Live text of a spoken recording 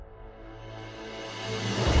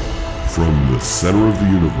From the center of the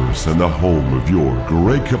universe and the home of your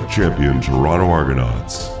Grey Cup champion Toronto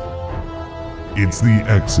Argonauts, it's the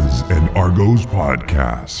X's and Argos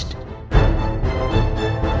podcast.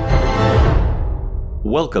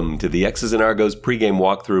 Welcome to the X's and Argos pregame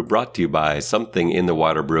walkthrough, brought to you by Something in the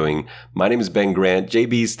Water Brewing. My name is Ben Grant.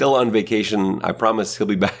 JB's still on vacation. I promise he'll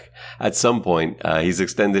be back at some point. He's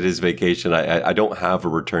extended his vacation. I don't have a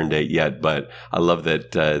return date yet, but I love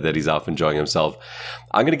that he's off enjoying himself.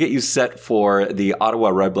 I'm going to get you set for the Ottawa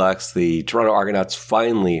Redblacks, the Toronto Argonauts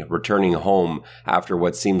finally returning home after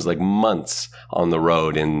what seems like months on the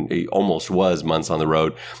road, and it almost was months on the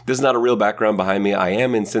road. This is not a real background behind me. I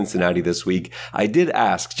am in Cincinnati this week. I did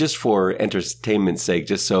ask, just for entertainment's sake,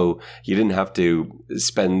 just so you didn't have to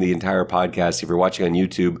spend the entire podcast, if you're watching on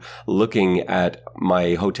YouTube, looking at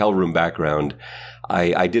my hotel room background.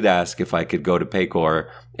 I did ask if I could go to Paycor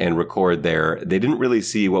and record there. They didn't really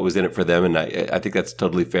see what was in it for them, and I think that's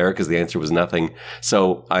totally fair because the answer was nothing.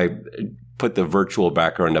 So I put the virtual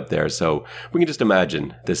background up there, so we can just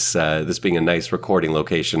imagine this being a nice recording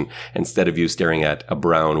location instead of you staring at a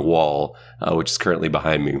brown wall, which is currently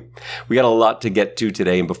behind me. We got a lot to get to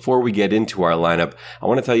today, and before we get into our lineup, I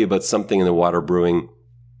want to tell you about Something in the Water Brewing.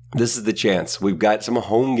 This is the chance. We've got some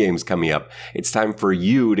home games coming up. It's time for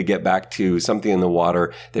you to get back to Something in the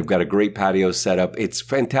Water. They've got a great patio set up. It's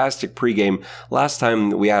fantastic pregame. Last time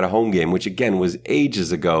we had a home game, which again was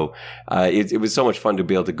ages ago, it was so much fun to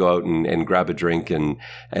be able to go out and grab a drink and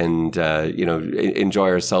enjoy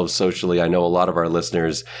ourselves socially. I know a lot of our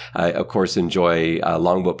listeners, of course, enjoy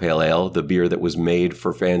Longboat Pale Ale, the beer that was made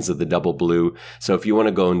for fans of the Double Blue. So if you want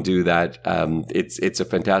to go and do that, it's a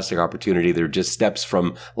fantastic opportunity. They're just steps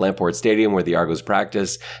from Lamport Stadium, where the Argos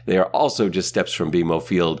practice. They are also just steps from BMO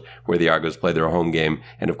Field, where the Argos play their home game.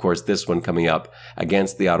 And of course, this one coming up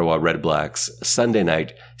against the Ottawa Redblacks, Sunday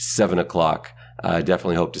night, 7 o'clock.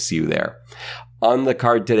 Definitely hope to see you there. On the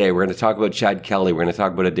card today, we're going to talk about Chad Kelly. We're going to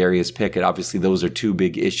talk about Adarius Pickett. Obviously, those are two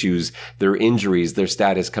big issues. Their injuries, their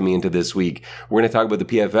status coming into this week. We're going to talk about the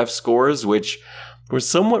PFF scores, which were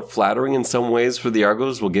somewhat flattering in some ways for the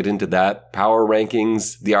Argos. We'll get into that. Power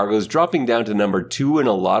rankings, the Argos dropping down to number 2 in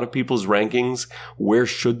a lot of people's rankings. Where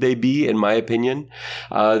should they be, in my opinion?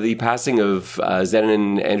 The passing of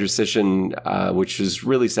Zenon Andrusicyan, which is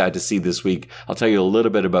really sad to see this week. I'll tell you a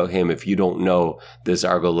little bit about him if you don't know this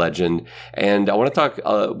Argo legend. And I want to talk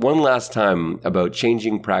one last time about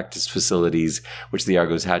changing practice facilities, which the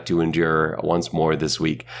Argos had to endure once more this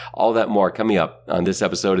week. All that more coming up on this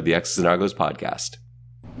episode of the X's and Argos podcast.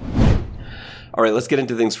 All right, let's get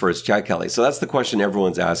into things first. Chad Kelly. So that's the question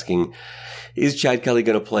everyone's asking. Is Chad Kelly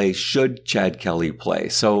going to play? Should Chad Kelly play?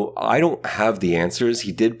 So I don't have the answers.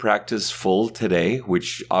 He did practice full today,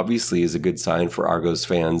 which obviously is a good sign for Argos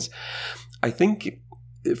fans. I think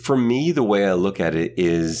for me, the way I look at it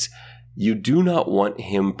is you do not want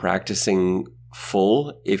him practicing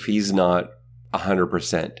full if he's not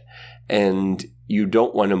 100%. And you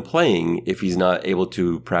don't want him playing if he's not able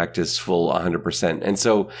to practice full 100%. And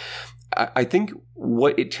so I think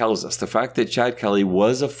what it tells us, the fact that Chad Kelly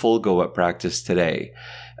was a full go at practice today,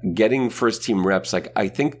 getting first team reps, I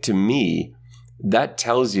think to me, that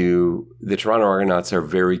tells you the Toronto Argonauts are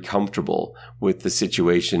very comfortable with the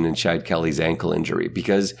situation in Chad Kelly's ankle injury,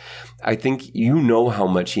 because I think you know how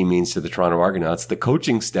much he means to the Toronto Argonauts. The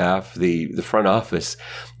coaching staff, the front office,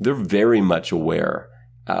 they're very much aware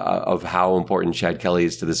of how important Chad Kelly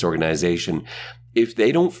is to this organization. If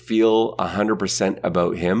they don't feel 100%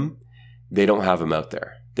 about him, they don't have him out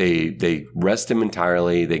there. They rest him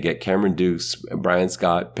entirely. They get Cameron Dukes, Brian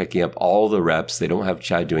Scott picking up all the reps. They don't have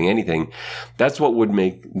Chad doing anything. That's what would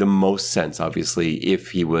make the most sense, obviously,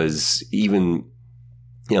 if he was even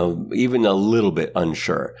a little bit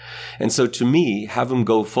unsure. And so to me, have him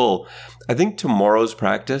go full. I think tomorrow's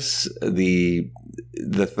practice, the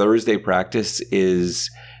Thursday practice, is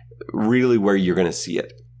really where you're going to see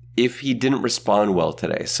it. If he didn't respond well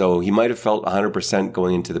today, so he might have felt 100%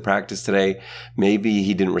 going into the practice today. Maybe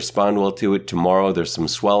he didn't respond well to it. Tomorrow there's some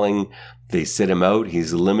swelling. They sit him out.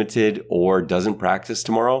 He's limited or doesn't practice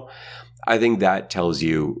tomorrow. I think that tells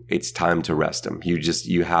you it's time to rest him.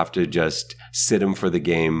 You have to just sit him for the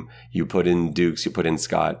game. You put in Dukes, you put in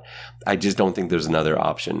Scott. I just don't think there's another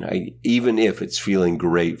option. Even if it's feeling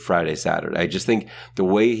great Friday, Saturday, I just think the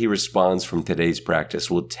way he responds from today's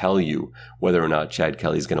practice will tell you whether or not Chad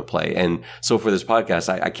Kelly's going to play. And so for this podcast,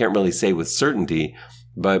 I can't really say with certainty,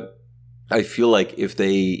 but I feel like if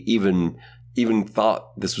they even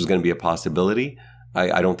thought this was going to be a possibility,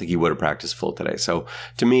 I don't think he would have practiced full today. So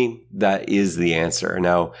to me, that is the answer.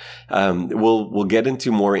 Now, we'll get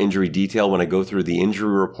into more injury detail when I go through the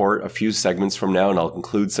injury report a few segments from now, and I'll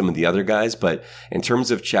include some of the other guys. But in terms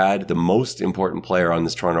of Chad, the most important player on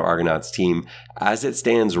this Toronto Argonauts team, as it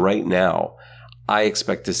stands right now, I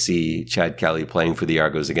expect to see Chad Kelly playing for the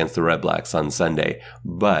Argos against the Red Blacks on Sunday.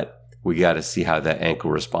 But we got to see how that ankle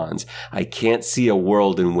responds. I can't see a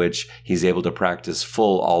world in which he's able to practice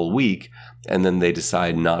full all week and then they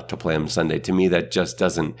decide not to play him Sunday. To me, that just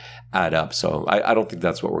doesn't add up. So I don't think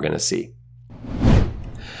that's what we're going to see.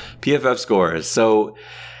 PFF scores. So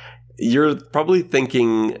you're probably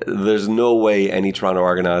thinking there's no way any Toronto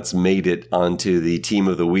Argonauts made it onto the team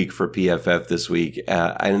of the week for PFF this week.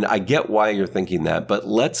 And I get why you're thinking that, but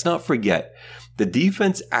let's not forget the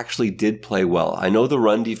defense actually did play well. I know the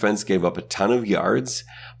run defense gave up a ton of yards,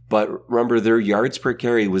 but remember, their yards per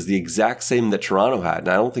carry was the exact same that Toronto had. And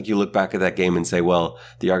I don't think you look back at that game and say, well,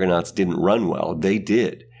 the Argonauts didn't run well. They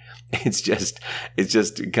did. It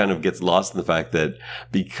just kind of gets lost in the fact that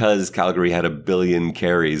because Calgary had 1 billion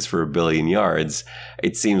carries for 1 billion yards,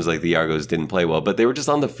 it seems like the Argos didn't play well, but they were just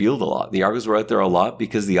on the field a lot. The Argos were out there a lot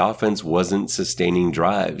because the offense wasn't sustaining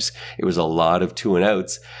drives. It was a lot of 2 and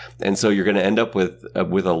outs. And so you're going to end up with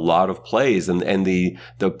a lot of plays, and the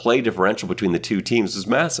play differential between the two teams was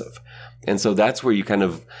massive. And so that's where you kind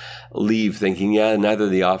of leave thinking, yeah, neither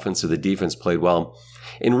the offense or the defense played well.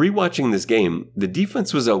 In rewatching this game, the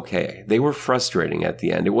defense was okay. They were frustrating at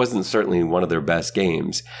the end. It wasn't certainly one of their best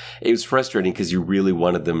games. It was frustrating because you really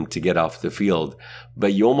wanted them to get off the field.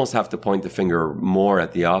 But you almost have to point the finger more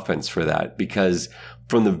at the offense for that, because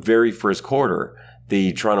from the very first quarter,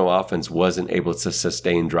 the Toronto offense wasn't able to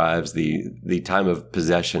sustain drives. The time of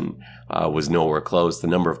possession was nowhere close. The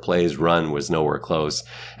number of plays run was nowhere close.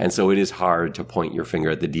 And so it is hard to point your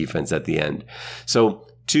finger at the defense at the end. So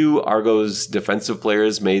 2 Argos defensive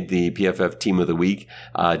players made the PFF Team of the Week.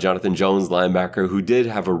 Jonathan Jones, linebacker, who did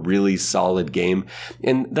have a really solid game.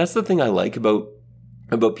 And that's the thing I like about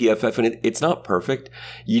PFF, and it's not perfect.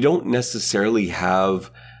 You don't necessarily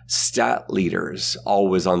have stat leaders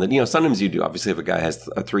always on the, sometimes you do. Obviously, if a guy has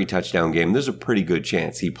a 3 touchdown game, there's a pretty good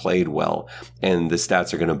chance he played well and the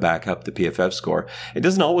stats are going to back up the PFF score. It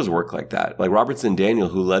doesn't always work like that. Like Robertson Daniel,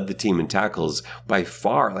 who led the team in tackles by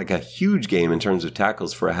far, like a huge game in terms of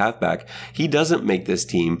tackles for a halfback, he doesn't make this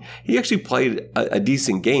team. He actually played a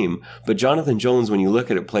decent game, but Jonathan Jones, when you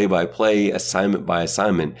look at it play by play, assignment by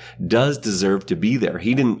assignment, does deserve to be there.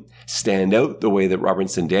 He didn't stand out the way that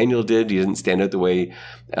Robertson Daniel did. He didn't stand out the way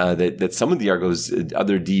that some of the Argos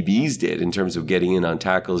other DBs did in terms of getting in on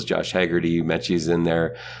tackles. Josh Haggerty, Mechie's in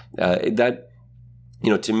there.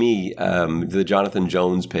 To me, the Jonathan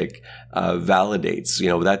Jones pick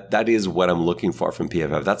validates, that is what I'm looking for from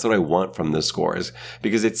PFF. That's what I want from the scores,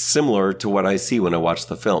 because it's similar to what I see when I watch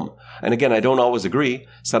the film. And again, I don't always agree.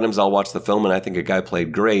 Sometimes I'll watch the film and I think a guy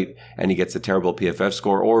played great and he gets a terrible PFF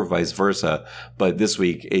score, or vice versa. But this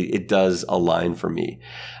week, it does align for me.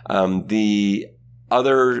 The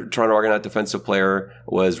other Toronto Argonaut defensive player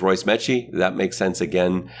was Royce Mechie. That makes sense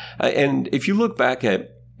again. And if you look back at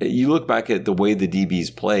the way the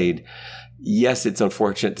DBs played, yes, it's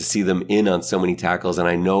unfortunate to see them in on so many tackles. And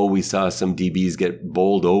I know we saw some DBs get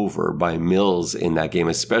bowled over by Mills in that game,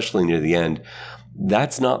 especially near the end.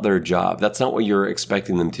 That's not their job. That's not what you're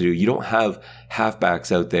expecting them to do. You don't have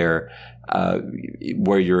halfbacks out there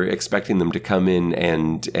where you're expecting them to come in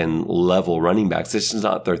and level running backs. This is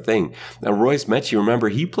not their thing. Now, Royce Mechie, remember,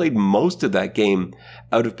 he played most of that game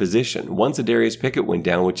out of position. Once Adarius Pickett went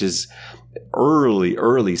down, which is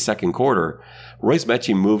early second quarter, Royce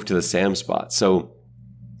Mechie moved to the Sam spot. So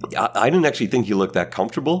I didn't actually think he looked that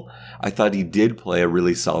comfortable. I thought he did play a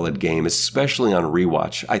really solid game, especially on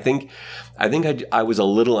rewatch. I think I was a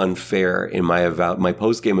little unfair in my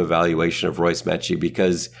post-game evaluation of Royce Mechie,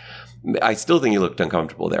 because I still think he looked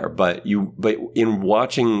uncomfortable there. But in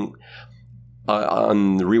watching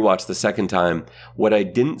on the rewatch the second time, what I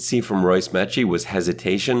didn't see from Royce Mechie was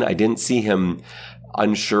hesitation. I didn't see him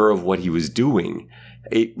unsure of what he was doing.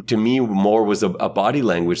 It, to me, more was a body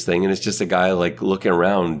language thing, and it's just a guy like looking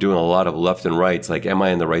around, doing a lot of left and rights, like, am I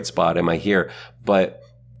in the right spot? Am I here? But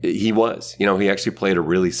he was, he actually played a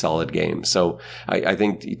really solid game. So I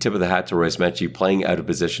think tip of the hat to Royce Mechie, playing out of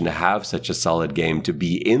position to have such a solid game, to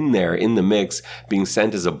be in there in the mix, being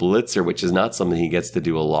sent as a blitzer, which is not something he gets to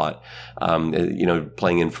do a lot.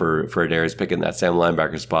 Playing in for Adarius Pickett in that Sam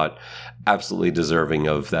linebacker spot, absolutely deserving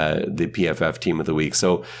of the PFF Team of the Week.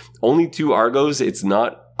 So only 2 Argos. It's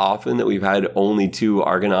not often that we've had only 2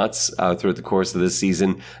 Argonauts throughout the course of this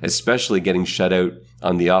season, especially getting shut out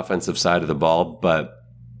on the offensive side of the ball. But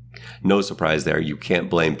No surprise there. You can't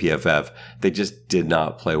blame PFF. They just did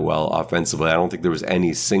not play well offensively. I don't think there was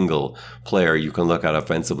any single player you can look at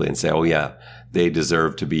offensively and say, oh yeah, they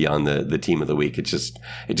deserve to be on the team of the week. It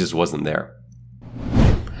just wasn't there.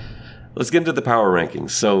 Let's get into the power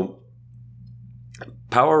rankings. So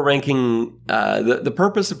power ranking, the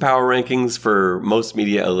purpose of power rankings for most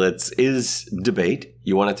media outlets is debate.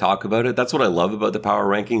 You want to talk about it. That's what I love about the power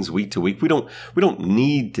rankings week to week. We don't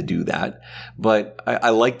need to do that, but I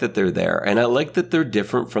like that they're there, and I like that they're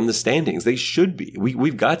different from the standings. They should be.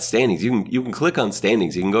 We've got standings. You can click on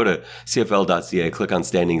standings. You can go to CFL.ca, click on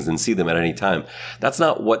standings, and see them at any time. That's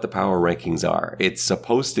not what the power rankings are. It's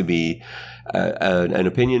supposed to be an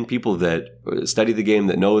opinion, people that study the game,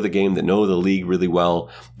 that know the league really well.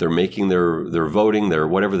 They're making their voting, their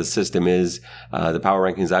whatever the system is. The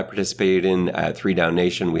power rankings I participate in at 3 Down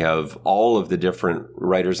Nation, we have all of the different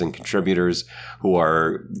writers and contributors who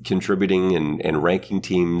are contributing and ranking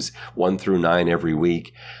teams 1 through 9 every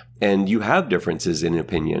week. And you have differences in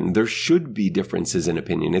opinion. There should be differences in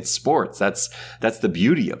opinion. It's sports. That's the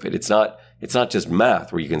beauty of it. It's not just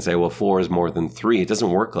math where you can say, well, 4 is more than 3. It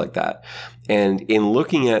doesn't work like that. And in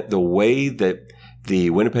looking at the way that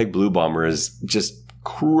the Winnipeg Blue Bombers just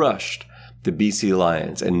crushed the BC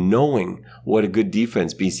Lions, and knowing what a good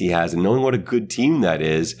defense BC has and knowing what a good team that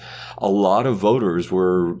is, a lot of voters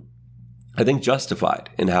were, I think, justified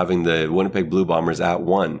in having the Winnipeg Blue Bombers at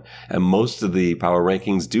 1. And most of the power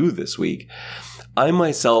rankings do this week. I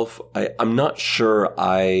myself, I'm not sure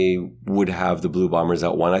I would have the Blue Bombers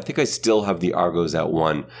at 1. I think I still have the Argos at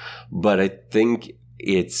 1, but I think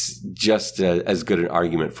it's just as good an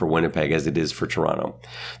argument for Winnipeg as it is for Toronto.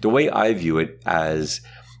 The way I view it as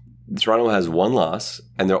Toronto has 1 loss,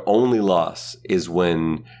 and their only loss is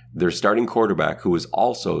when their starting quarterback, who is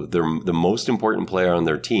also the most important player on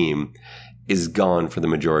their team, is gone for the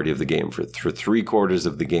majority of the game, for 3/4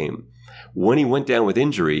 of the game. When he went down with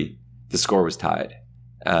injury, the score was tied.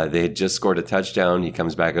 They had just scored a touchdown. He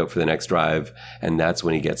comes back out for the next drive, and that's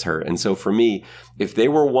when he gets hurt. And so for me, if they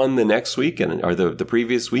were 1 the next week or the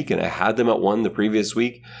previous week, and I had them at 1 the previous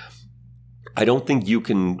week, I don't think you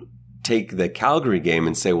can take the Calgary game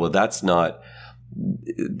and say, well, that's not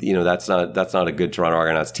a good Toronto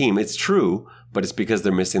Argonauts team. It's true, but it's because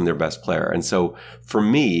they're missing their best player. And so for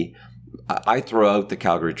me, I throw out the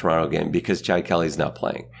Calgary-Toronto game because Chad Kelly's not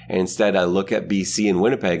playing. And instead, I look at BC and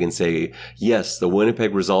Winnipeg and say, yes, the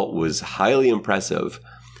Winnipeg result was highly impressive.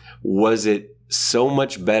 Was it so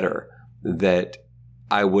much better that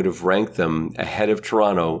I would have ranked them ahead of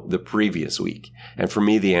Toronto the previous week? And for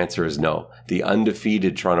me, the answer is no. The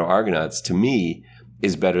undefeated Toronto Argonauts, to me,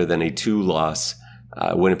 is better than a 2-loss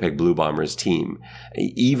Winnipeg Blue Bombers team.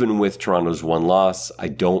 Even with Toronto's 1 loss, I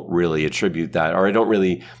don't really attribute that, or I don't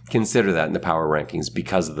really consider that in the power rankings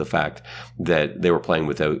because of the fact that they were playing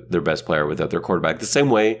without their best player, without their quarterback. The same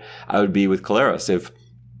way I would be with Collaros. If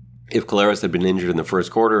Collaros had been injured in the first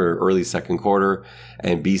quarter or early second quarter,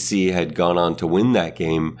 and BC had gone on to win that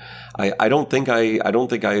game, I don't think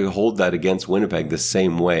I hold that against Winnipeg the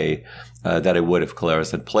same way that I would if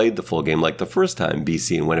Collaros had played the full game, like the first time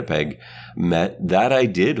BC and Winnipeg met. That I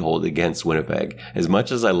did hold against Winnipeg. As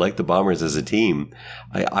much as I like the Bombers as a team,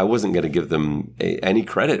 I wasn't going to give them any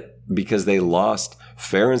credit because they lost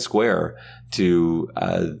fair and square to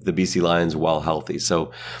the BC Lions while healthy.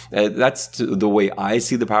 So that's the way I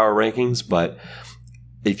see the power rankings. But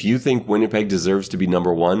if you think Winnipeg deserves to be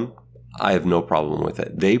number 1, I have no problem with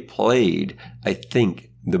it. They played, I think,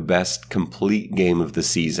 the best complete game of the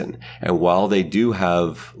season. And while they do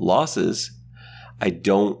have losses, I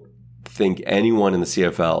don't think anyone in the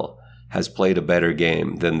CFL has played a better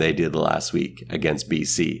game than they did last week against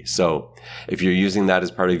BC. So if you're using that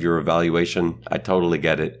as part of your evaluation, I totally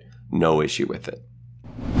get it. No issue with it.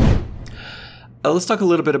 Let's talk a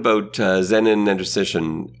little bit about Zenon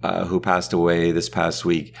Andersician, who passed away this past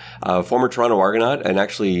week. Former Toronto Argonaut, and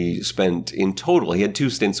actually spent in total, he had 2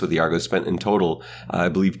 stints with the Argos, spent in total, I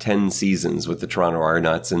believe, 10 seasons with the Toronto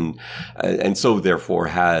Argonauts, and so therefore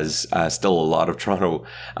has still a lot of Toronto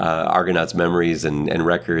Argonauts memories and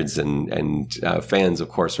records, and fans, of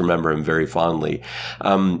course, remember him very fondly.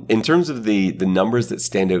 In terms of the numbers that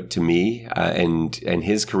stand out to me and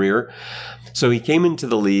his career, so he came into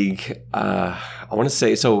the league I want to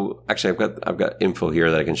say, so actually I've got info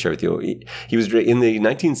here that I can share with you. He was in the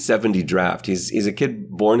 1970 draft. He's a kid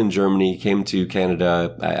born in Germany, came to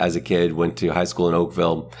Canada as a kid, went to high school in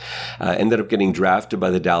Oakville, ended up getting drafted by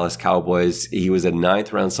the Dallas Cowboys. He was a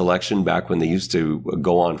 9th round selection back when they used to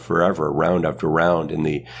go on forever, round after round in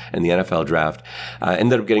the NFL draft.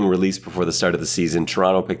 Ended up getting released before the start of the season.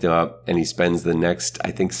 Toronto picked him up, and he spends the next,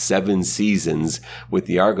 I think, 7 seasons with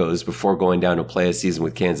the Argos before going down to play a season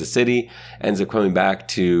with Kansas City. Ends up coming back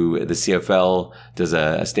to the CFL, does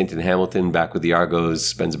a stint in Hamilton, back with the Argos,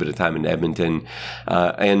 spends a bit of time in Edmonton,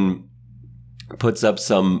 and puts up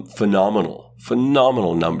some phenomenal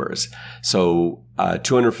numbers. So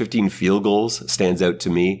 215 field goals stands out to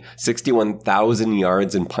me. 61,000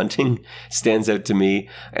 yards in punting stands out to me.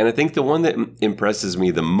 And I think the one that impresses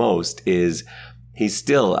me the most is he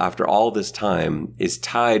still, after all this time, is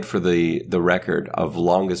tied for the record of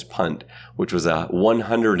longest punt, which was a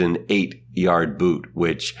 108-yard boot,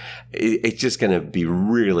 which it's just going to be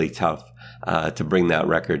really tough to bring that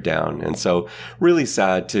record down. And so really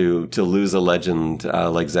sad to lose a legend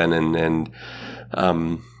like Zenon.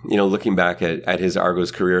 And looking back at his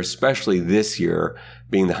Argos career, especially this year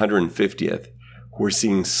being the 150th, we're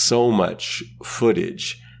seeing so much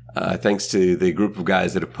footage thanks to the group of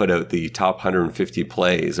guys that have put out the top 150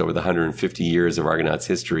 plays over the 150 years of Argonauts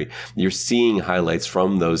history. You're seeing highlights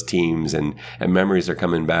from those teams, and memories are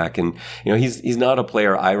coming back. And he's not a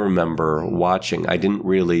player I remember watching. I didn't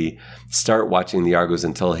really start watching the Argos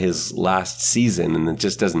until his last season, and it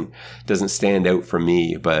just doesn't stand out for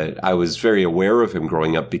me. But I was very aware of him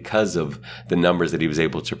growing up because of the numbers that he was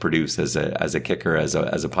able to produce as a kicker, as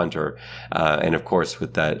a punter, and of course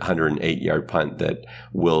with that 108-yard punt that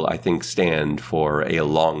will, I think, stand for a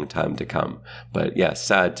long time to come. But yeah,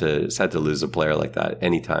 sad to lose a player like that.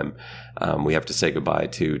 Anytime we have to say goodbye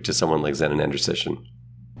to someone like Zenon Andersson.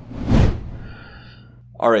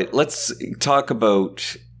 All right, let's talk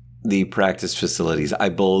about the practice facilities. I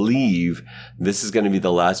believe this is going to be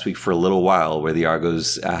the last week for a little while where the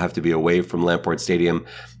Argos have to be away from Lamport Stadium.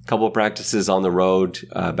 A couple of practices on the road,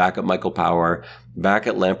 back at Michael Power, back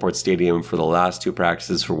at Lamport Stadium for the last 2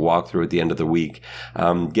 practices for walkthrough at the end of the week,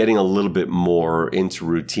 getting a little bit more into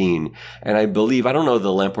routine. And I believe, I don't know the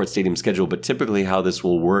Lamport Stadium schedule, but typically how this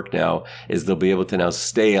will work now is they'll be able to now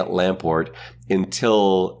stay at Lamport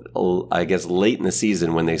until, I guess, late in the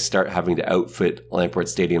season when they start having to outfit Lamport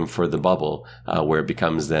Stadium for the bubble, where it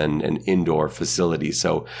becomes then an indoor facility.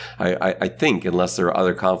 So I think, unless there are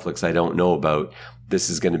other conflicts I don't know about, this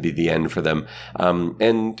is going to be the end for them.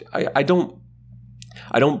 And I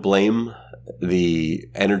don't blame the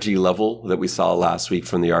energy level that we saw last week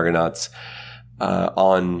from the Argonauts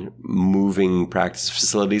on moving practice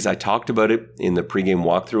facilities. I talked about it in the pregame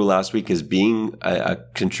walkthrough last week as being a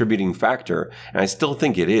contributing factor, and I still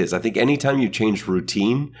think it is. I think anytime you change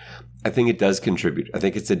routine, I think it does contribute. I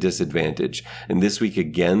think it's a disadvantage. And this week,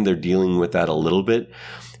 again, they're dealing with that a little bit.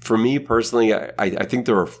 For me personally, I think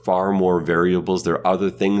there are far more variables. There are other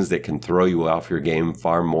things that can throw you off your game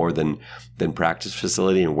far more than practice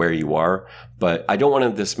facility and where you are. But I don't want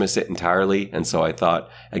to dismiss it entirely. And so I thought,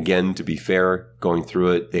 again, to be fair, going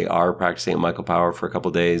through it, they are practicing at Michael Power for a couple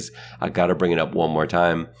of days. I got to bring it up one more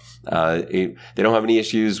time. They don't have any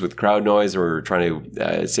issues with crowd noise or trying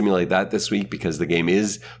to simulate that this week because the game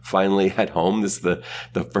is finally at home. This is the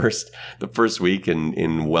first week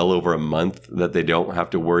in well over a month that they don't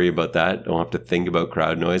have to worry about that. Don't have to think about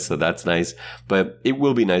crowd noise. So that's nice. But it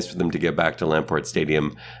will be nice for them to get back to Lamport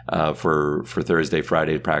Stadium for Thursday,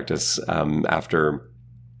 Friday practice after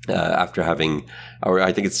having, or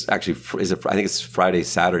I think it's actually, I think it's Friday,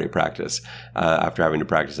 Saturday practice after having to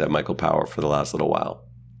practice at Michael Power for the last little while.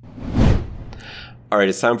 All right,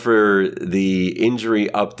 it's time for the injury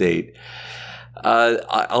update.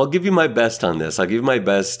 I'll give you my best on this. I'll give you my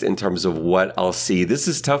best in terms of what I'll see. This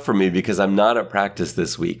is tough for me because I'm not at practice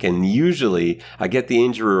this week. And usually I get the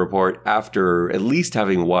injury report after at least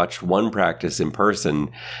having watched one practice in person.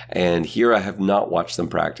 And here I have not watched them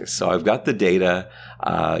practice. So I've got the data.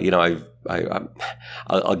 I'll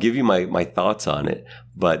give you my thoughts on it,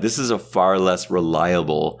 but this is a far less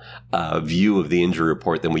reliable view of the injury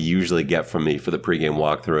report than we usually get from me for the pregame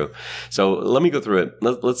walkthrough. So let me go through it.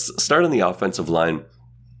 Let's start on the offensive line.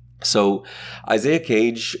 So Isaiah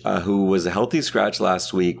Cage, who was a healthy scratch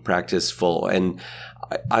last week, practiced full, and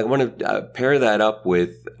I want to pair that up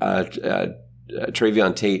with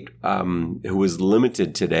Travion Tate, who was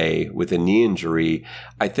limited today with a knee injury.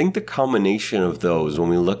 I think the combination of those, when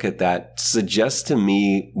we look at that, suggests to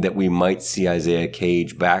me that we might see Isaiah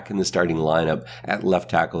Cage back in the starting lineup at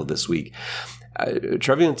left tackle this week.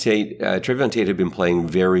 Trevion Tate had been playing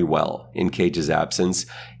very well in Cage's absence.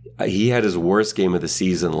 He had his worst game of the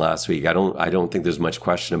season last week. I don't think there's much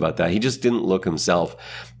question about that. He just didn't look himself.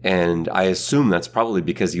 And I assume that's probably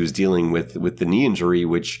because he was dealing with the knee injury,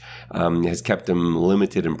 which has kept him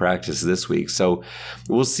limited in practice this week. So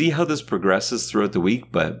we'll see how this progresses throughout the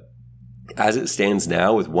week. But as it stands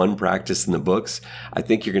now, with one practice in the books, I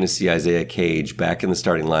think you're going to see Isaiah Cage back in the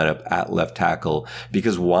starting lineup at left tackle,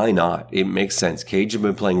 because why not? It makes sense. Cage has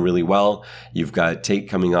been playing really well. You've got Tate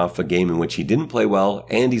coming off a game in which he didn't play well,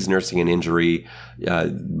 and he's nursing an injury.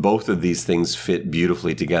 Both of these things fit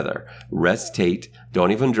beautifully together. Rest Tate.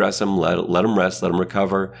 Don't even dress him. Let him rest. Let him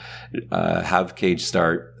recover. Have Cage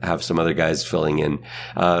start. Have some other guys filling in.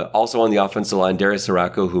 Also on the offensive line, Darius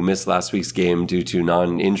Sirocco, who missed last week's game due to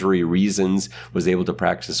non-injury reasons, was able to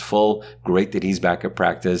practice full. Great that he's back at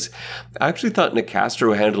practice. I actually thought Nick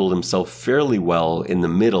Castro handled himself fairly well in the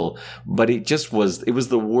middle, but it was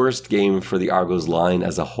the worst game for the Argos line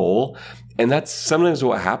as a whole. And that's sometimes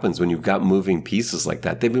what happens when you've got moving pieces like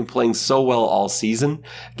that. They've been playing so well all season,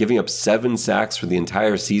 giving up 7 sacks for the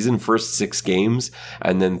entire season, first 6 games,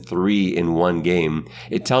 and then 3 in one game.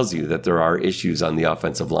 It tells you that there are issues on the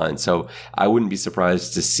offensive line. So I wouldn't be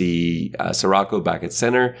surprised to see Sirocco back at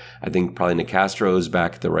center. I think probably Nicastro is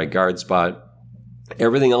back at the right guard spot.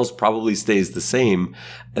 Everything else probably stays the same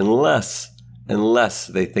unless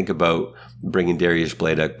they think about bringing Darius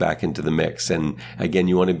Blayduck back into the mix. And again,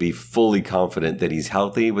 you want to be fully confident that he's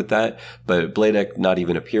healthy with that. But Blayduck not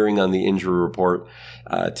even appearing on the injury report,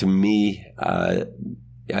 to me,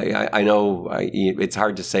 I know it's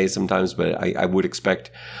hard to say sometimes, but I would expect,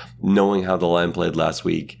 knowing how the line played last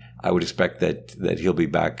week, I would expect that he'll be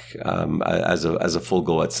back as a full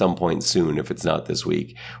go at some point soon, if it's not this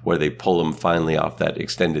week, where they pull him finally off that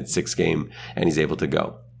extended 6 game and he's able to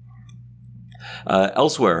go.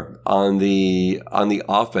 Elsewhere on the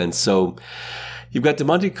offense, so you've got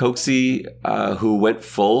Demonte Coxie, who went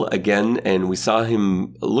full again, and we saw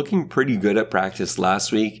him looking pretty good at practice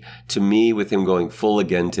last week. To me, with him going full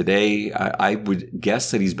again today, I would guess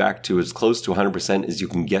that he's back to as close to 100% as you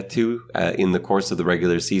can get to in the course of the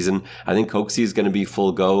regular season. I think Coxie is going to be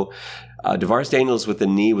full go. DeVaris Daniels with the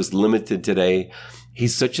knee was limited today.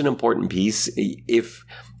 He's such an important piece. If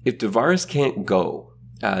DeVaris can't go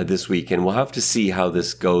this week, and we'll have to see how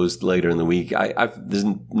this goes later in the week. There's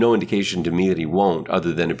no indication to me that he won't,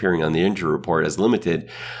 other than appearing on the injury report as limited.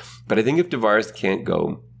 But I think if DeVaris can't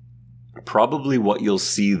go, probably what you'll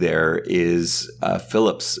see there is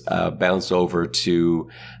Phillips bounce over to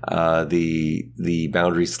the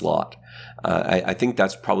boundary slot. I think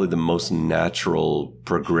that's probably the most natural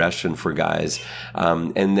progression for guys.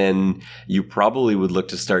 And then you probably would look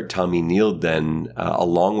to start Tommy Neild then,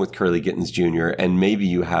 along with Curly Gittins Jr., and maybe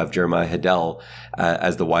you have Jeremiah Hiddell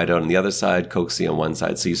as the wideout on the other side, Coxie on one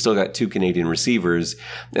side. So you still got 2 Canadian receivers.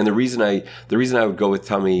 And the reason I would go with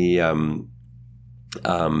Tommy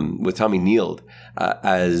Neild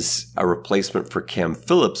as a replacement for Cam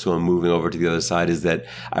Phillips, who I'm moving over to the other side, is that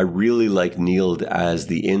I really like Neild as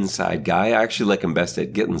the inside guy. I actually like him best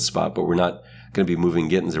at Gittins' spot, but we're not going to be moving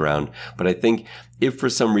Gittins around. But I think if for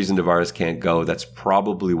some reason DeVaris can't go, that's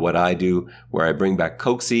probably what I do, where I bring back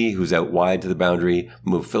Coxie, who's out wide to the boundary,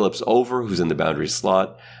 move Phillips over, who's in the boundary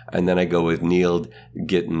slot, and then I go with Neild,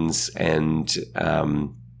 Gittins, and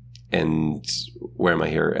where am I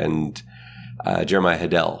here? And Jeremiah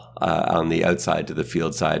Hiddell on the outside to the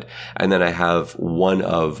field side. And then I have one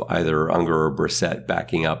of either Unger or Brissett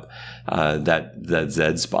backing up that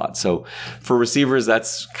Z spot. So for receivers,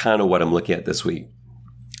 that's kind of what I'm looking at this week.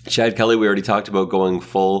 Chad Kelly, we already talked about going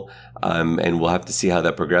full, and we'll have to see how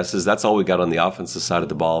that progresses. That's all we got on the offensive side of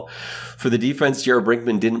the ball. For the defense, Jared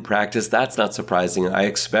Brinkman didn't practice. That's not surprising. I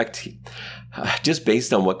expect, just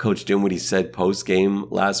based on what Coach Dinwiddie said post-game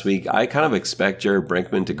last week, I kind of expect Jared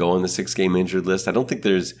Brinkman to go on the 6-game injured list. I don't think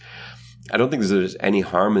there's any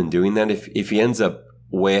harm in doing that. If he ends up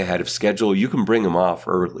way ahead of schedule, you can bring him off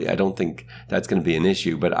early. I don't think that's going to be an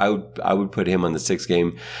issue, but I would put him on the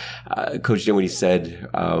 6-game. Coach Dinwiddie said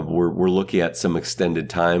we're looking at some extended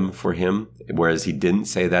time for him, whereas he didn't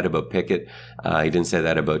say that about Pickett. He didn't say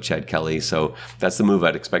that about Chad Kelly. So that's the move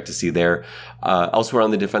I'd expect to see there. Elsewhere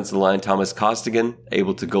on the defensive line, Thomas Costigan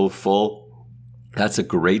able to go full. That's a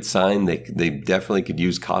great sign. They definitely could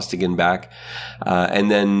use Costigan back.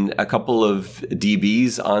 And then a couple of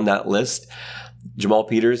DBs on that list. Jamal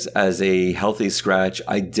Peters as a healthy scratch.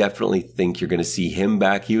 I definitely think you're going to see him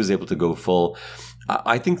back. He was able to go full.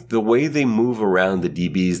 I think the way they move around the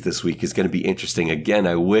DBs this week is going to be interesting. Again,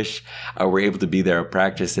 I wish I were able to be there at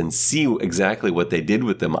practice and see exactly what they did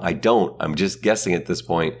with them. I don't. I'm just guessing at this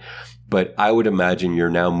point. but I would imagine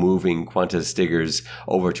you're now moving Qantas Stiggers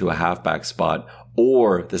over to a halfback spot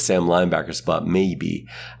or the Sam linebacker spot, maybe.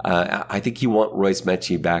 I think you want Royce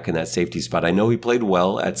Metchie back in that safety spot. I know he played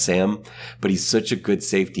well at Sam, but he's such a good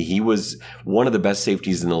safety. He was one of the best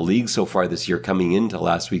safeties in the league so far this year coming into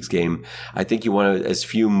last week's game. I think you want as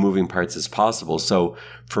few moving parts as possible. So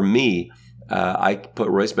for me, I put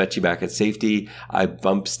Royce Metchie back at safety. I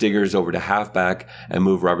bump Stiggers over to halfback and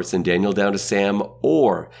move Robertson Daniel down to Sam.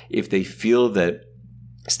 Or if they feel that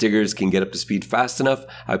Stiggers can get up to speed fast enough,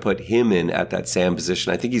 I put him in at that Sam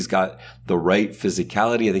position. I think he's got the right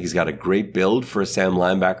physicality. I think he's got a great build for a Sam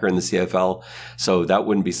linebacker in the CFL. So that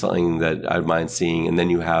wouldn't be something that I'd mind seeing. And then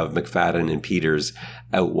you have McFadden and Peters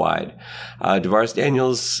out wide. Adarius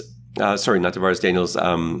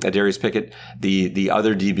Pickett, the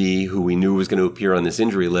other DB who we knew was going to appear on this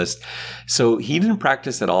injury list. So he didn't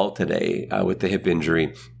practice at all today with the hip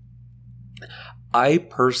injury. I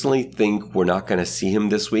personally think we're not going to see him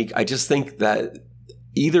this week. I just think that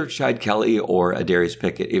either Chad Kelly or Adarius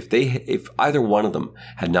Pickett, if either one of them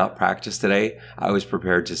had not practiced today, I was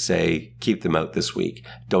prepared to say, keep them out this week.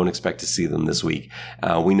 Don't expect to see them this week.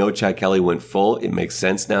 We know Chad Kelly went full. It makes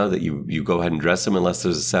sense now that you go ahead and dress him unless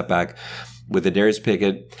there's a setback. With Adarius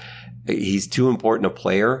Pickett, he's too important a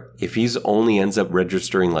player. If he's only ends up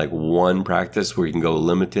registering like one practice where he can go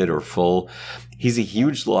limited or full, he's a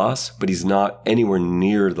huge loss, but he's not anywhere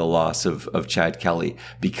near the loss of Chad Kelly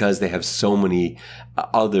because they have so many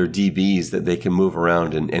other DBs that they can move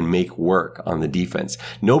around and make work on the defense.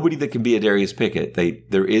 Nobody that can be Adarius Pickett.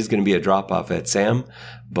 There is going to be a drop-off at Sam,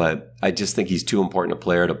 but I just think he's too important a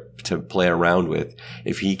player to play around with.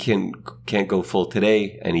 If he can't go full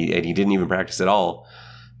today and he didn't even practice at all,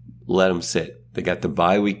 let him sit. They got the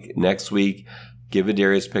bye week next week. Give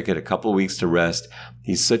Adarius Pickett a couple weeks to rest.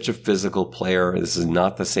 He's such a physical player. This is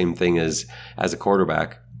not the same thing as a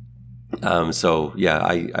quarterback. So yeah,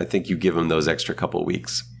 I think you give him those extra couple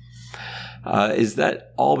weeks. Is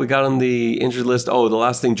that all we got on the injured list? Oh, the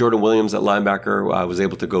last thing, Jordan Williams at linebacker was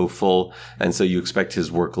able to go full, and so you expect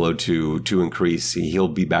his workload to increase. He'll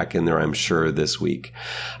be back in there, I'm sure, this week.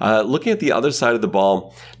 Looking at the other side of the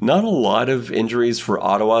ball, not a lot of injuries for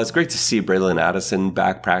Ottawa. It's great to see Braylon Addison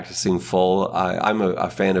back practicing full. I'm a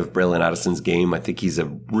fan of Braylon Addison's game. I think he's a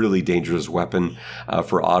really dangerous weapon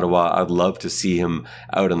for Ottawa. I'd love to see him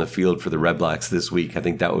out on the field for the Red Blacks this week. I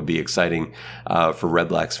think that would be exciting for Red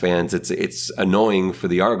Blacks fans. It's annoying for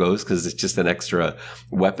the Argos because it's just an extra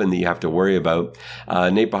weapon that you have to worry about.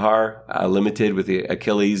 Nate Bahar, limited with the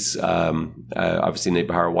Achilles. Obviously, Nate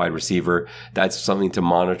Bahar, wide receiver. That's something to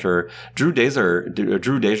monitor. Drew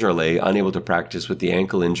Desjardins, unable to practice with the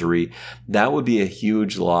ankle injury. That would be a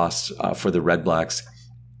huge loss for the Red Blacks.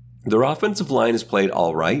 Their offensive line has played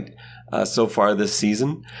all right so far this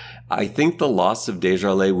season. I think the loss of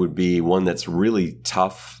Desjardins would be one that's really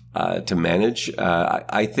tough to manage.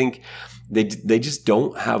 I think they just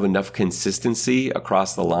don't have enough consistency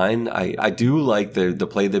across the line. I do like the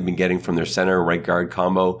play they've been getting from their center right guard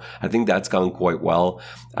combo. I think that's gone quite well.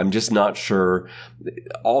 I'm just not sure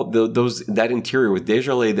that interior with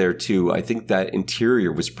Desjardins there too. I think that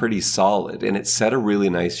interior was pretty solid and it set a really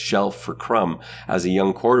nice shelf for Crum as a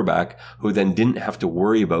young quarterback who then didn't have to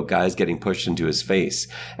worry about guys getting pushed into his face.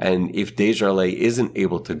 And if Desjardins isn't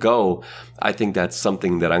able to go, I think that's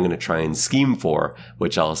something that I'm going to try and scheme for,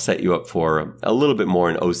 which I'll set you up for a little bit more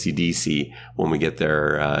in OCDC when we get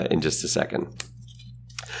there in just a second.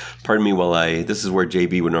 Pardon me while this is where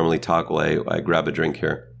JB would normally talk while I grab a drink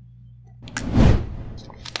here.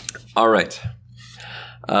 All right.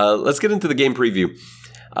 Let's get into the game preview.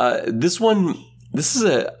 This is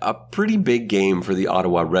a pretty big game for the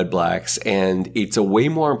Ottawa Red Blacks, and it's a way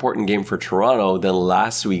more important game for Toronto than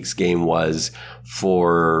last week's game was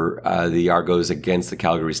for the Argos against the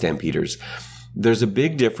Calgary Stampeders. There's a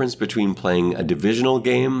big difference between playing a divisional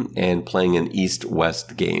game and playing an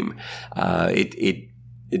East-West game.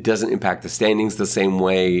 It doesn't impact the standings the same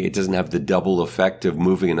way. It doesn't have the double effect of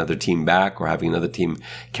moving another team back or having another team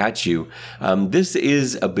catch you. This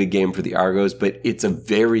is a big game for the Argos, but it's a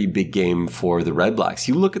very big game for the Red Blacks.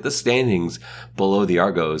 You look at the standings below the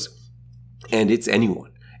Argos, and it's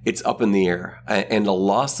anyone. It's up in the air. And a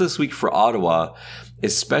loss this week for Ottawa,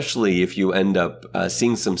 especially if you end up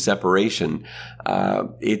seeing some separation,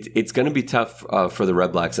 it's going to be tough for the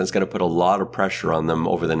Red Blacks, and it's going to put a lot of pressure on them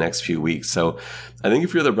over the next few weeks. So I think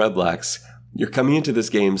if you're the Red Blacks, you're coming into this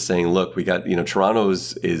game saying, look, we got, Toronto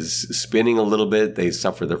is spinning a little bit. They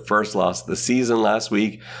suffered their first loss of the season last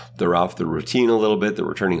week. They're off the routine a little bit. They're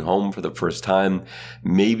returning home for the first time.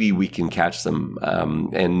 Maybe we can catch them.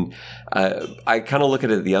 And I kind of look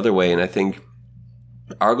at it the other way, and I think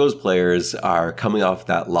Argos players are coming off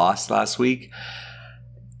that loss last week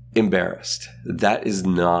embarrassed. That is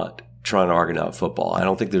not Toronto Argonaut football. I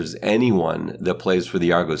don't think there's anyone that plays for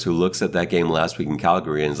the Argos who looks at that game last week in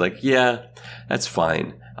Calgary and is like, yeah, that's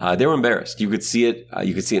fine. They were embarrassed. You could see it.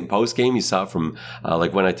 You could see it in post game. You saw it from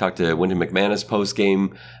like when I talked to Wyndham McManus post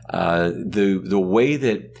game. The way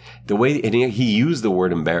and he used the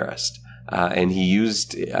word embarrassed, and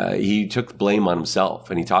he took blame on himself,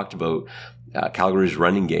 and he talked about Calgary's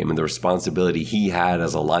running game and the responsibility he had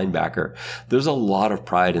as a linebacker. There's a lot of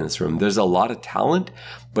pride in this room. There's a lot of talent,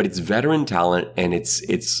 but it's veteran talent and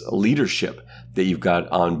it's leadership that you've got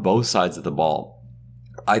on both sides of the ball.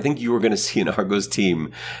 I think you are going to see an Argos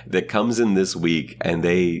team that comes in this week and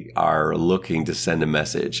they are looking to send a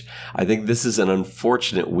message. I think this is an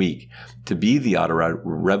unfortunate week to be the Ottawa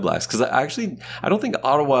Red Blacks, because I don't think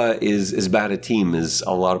Ottawa is as bad a team as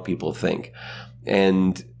a lot of people think.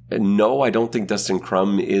 And no, I don't think Dustin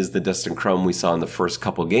Crum is the Dustin Crum we saw in the first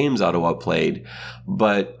couple games Ottawa played,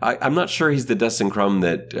 but I'm not sure he's the Dustin Crum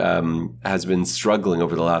that has been struggling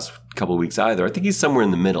over the last couple of weeks either. I think he's somewhere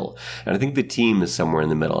in the middle, and I think the team is somewhere in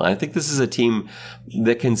the middle. And I think this is a team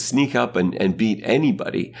that can sneak up and beat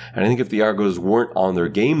anybody. And I think if the Argos weren't on their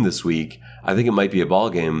game this week, I think it might be a ball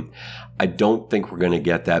game. I don't think we're going to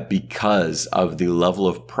get that because of the level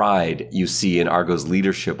of pride you see in Argos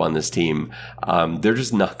leadership on this team. They're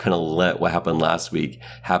just not going to let what happened last week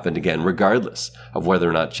happen again, regardless of whether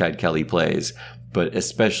or not Chad Kelly plays, but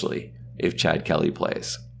especially if Chad Kelly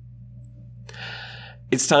plays.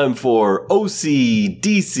 It's time for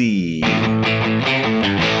OCDC.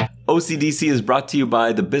 OCDC is brought to you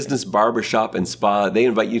by the Business Barbershop and Spa. They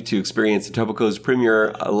invite you to experience Etobicoke's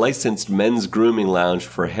premier licensed men's grooming lounge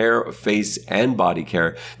for hair, face, and body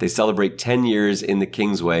care. They celebrate 10 years in the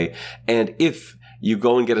Kingsway. And if you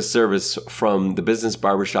go and get a service from the Business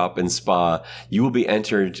Barbershop and Spa, you will be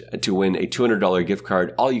entered to win a $200 gift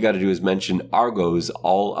card. All you got to do is mention Argos,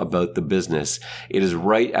 all about the business. It is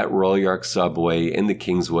right at Royal York Subway in the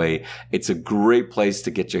Kingsway. It's a great place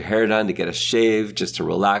to get your hair done, to get a shave, just to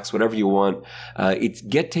relax, whatever you want.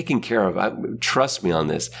 Get taken care of. Trust me on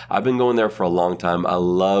this. I've been going there for a long time. I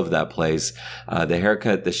love that place. The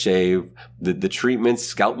haircut, the shave, the treatments,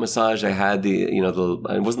 scalp massage I had, it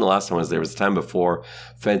wasn't the last time I was there, it was the time before.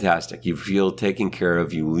 Fantastic. You feel taken care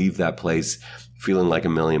of. You leave that place feeling like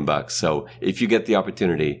 $1 million. So if you get the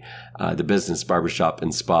opportunity, the Business Barbershop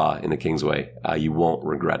and Spa in the Kingsway, you won't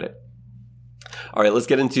regret it. All right, let's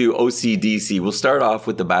get into OCDC. We'll start off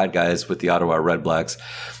with the bad guys, with the Ottawa Red Blacks.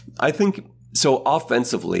 I think, so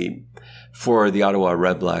offensively, for the Ottawa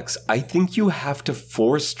Red Blacks, I think you have to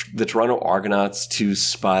force the Toronto Argonauts to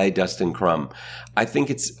spy Dustin Crum. I think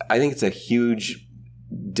it's a huge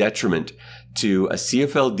detriment to a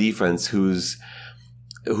CFL defense whose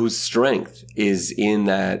strength is in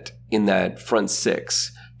that front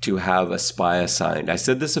six to have a spy assigned. I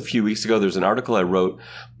said this a few weeks ago. There's an article I wrote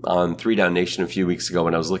on 3 Down Nation a few weeks ago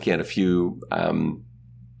when I was looking at a few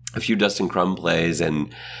Dustin Crum plays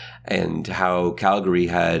and how Calgary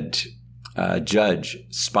had Judge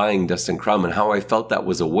spying Dustin Crum and how I felt that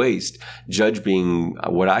was a waste. Judge being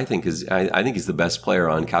what I think he's the best player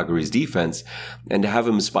on Calgary's defense, and to have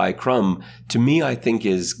him spy Crum, to me, I think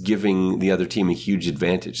is giving the other team a huge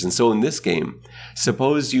advantage. And so in this game,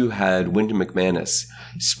 suppose you had Wyndham McManus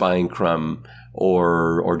spying Crum,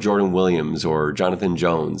 or Jordan Williams or Jonathan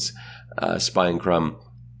Jones spying Crum.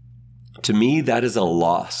 To me, that is a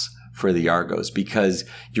loss for the Argos, because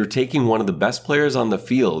you're taking one of the best players on the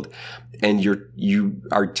field and you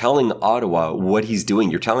are telling Ottawa what he's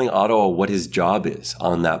doing. You're telling Ottawa what his job is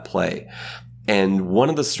on that play. And one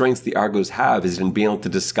of the strengths the Argos have is in being able to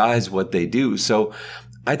disguise what they do. So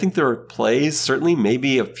I think there are plays, certainly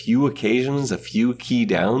maybe a few occasions, a few key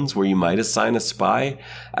downs where you might assign a spy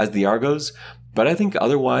as the Argos. But I think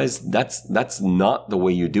otherwise that's not the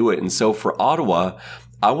way you do it. And so for Ottawa,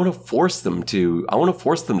 I want to force them to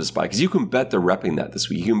spy, because you can bet they're repping that this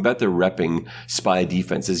week. You can bet they're repping spy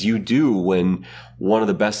defense, as you do when one of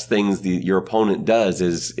the best things your opponent does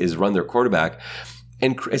is run their quarterback.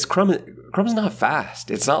 And as Crum's not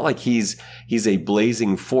fast. It's not like he's a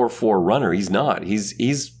blazing 4.4 runner. He's not. He's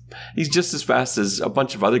just as fast as a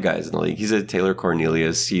bunch of other guys in the league. He's a Taylor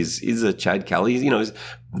Cornelius. He's a Chad Kelly. He's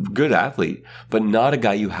a good athlete, but not a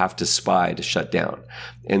guy you have to spy to shut down.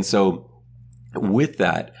 And so with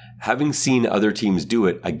that, having seen other teams do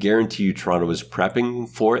it, I guarantee you Toronto is prepping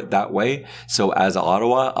for it that way. So as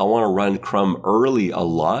Ottawa, I want to run Crum early a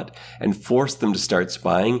lot and force them to start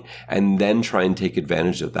spying and then try and take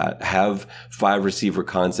advantage of that. Have 5 receiver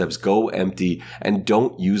concepts, go empty, and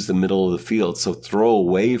don't use the middle of the field. So throw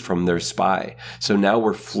away from their spy. So now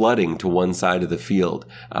we're flooding to one side of the field,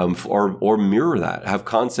 or mirror that. Have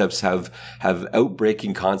concepts, have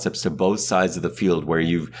outbreaking concepts to both sides of the field where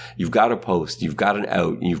you've got a post, you've got an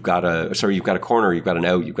out, you've got a corner, you've got an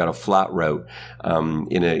out, you've got a flat route,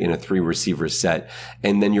 in a 3 receiver set.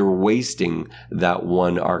 And then you're wasting that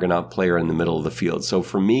one Argonaut player in the middle of the field. So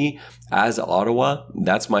for me, as Ottawa,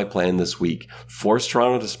 that's my plan this week. Force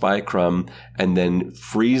Toronto to spy Crum and then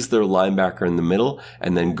freeze their linebacker in the middle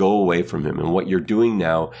and then go away from him. And what you're doing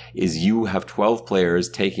now is you have 12 players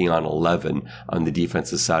taking on 11 on the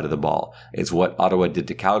defensive side of the ball. It's what Ottawa did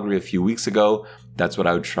to Calgary a few weeks ago. That's what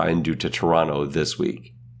I would try and do to Toronto this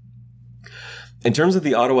week. In terms of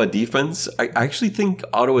the Ottawa defense, I actually think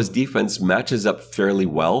Ottawa's defense matches up fairly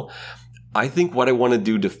well. I think what I want to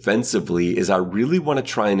do defensively is I really want to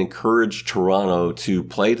try and encourage Toronto to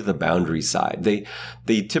play to the boundary side.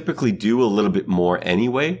 They typically do a little bit more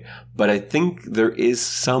anyway, but I think there is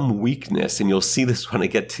some weakness, and you'll see this when I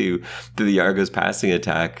get to the Argos passing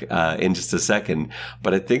attack in just a second.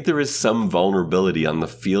 But I think there is some vulnerability on the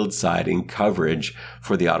field side in coverage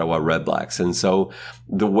for the Ottawa Redblacks. And so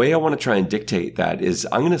the way I want to try and dictate that is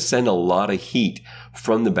I'm going to send a lot of heat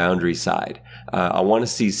from the boundary side. I want to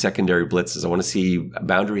see secondary blitzes. I want to see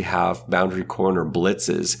boundary half, boundary corner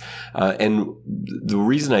blitzes. And the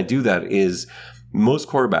reason I do that is most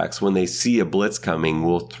quarterbacks, when they see a blitz coming,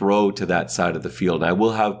 will throw to that side of the field. And I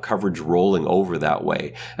will have coverage rolling over that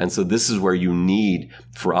way. And so this is where you need,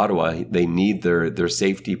 for Ottawa, they need their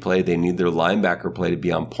safety play. They need their linebacker play to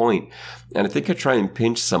be on point. And I think I try and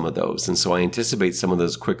pinch some of those. And so I anticipate some of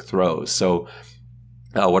those quick throws. So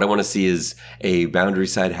what I want to see is a boundary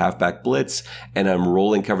side halfback blitz, and I'm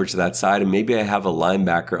rolling coverage to that side, and maybe I have a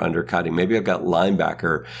linebacker undercutting. Maybe I've got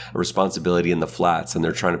linebacker responsibility in the flats, and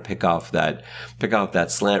they're trying to pick off that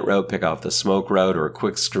slant route, pick off the smoke route, or a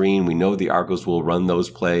quick screen. We know the Argos will run those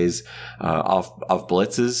plays off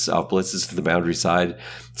blitzes to the boundary side.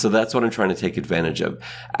 So that's what I'm trying to take advantage of.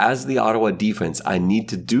 As the Ottawa defense, I need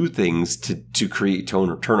to do things to create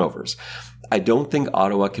turnovers. I don't think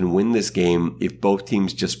Ottawa can win this game if both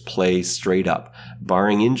teams just play straight up.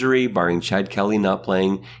 Barring injury, barring Chad Kelly not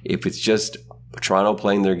playing, if it's just Toronto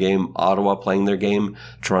playing their game, Ottawa playing their game,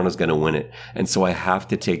 Toronto's going to win it. And so I have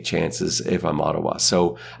to take chances if I'm Ottawa.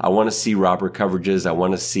 So I want to see robber coverages. I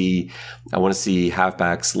want to see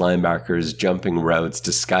halfbacks, linebackers, jumping routes,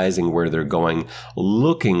 disguising where they're going,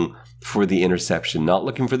 looking for the interception, not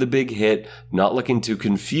looking for the big hit, not looking to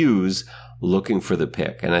confuse, looking for the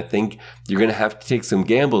pick. And I think you're going to have to take some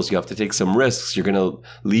gambles. You have to take some risks. You're going to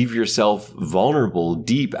leave yourself vulnerable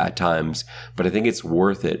deep at times, but I think it's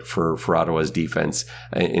worth it for Ottawa's defense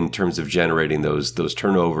in terms of generating those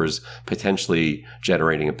turnovers, potentially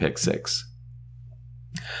generating a pick six.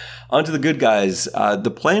 On to the good guys. The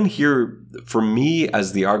plan here for me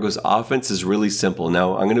as the Argos offense is really simple.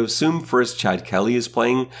 Now, I'm going to assume first Chad Kelly is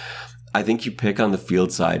playing. I think you pick on the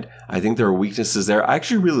field side. I think there are weaknesses there. I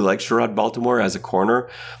actually really like Sherrod Baltimore as a corner.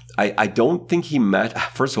 I don't think he met.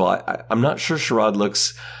 First of all, I'm not sure Sherrod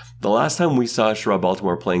looks. The last time we saw Sherrod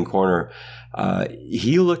Baltimore playing corner,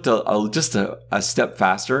 he looked just a step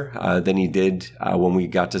faster than he did when we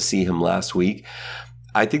got to see him last week.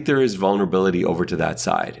 I think there is vulnerability over to that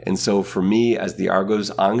side. And so for me, as the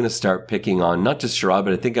Argos, I'm going to start picking on not just Sherrod,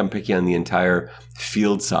 but I think I'm picking on the entire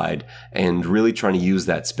field side and really trying to use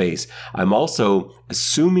that space. I'm also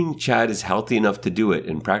assuming Chad is healthy enough to do it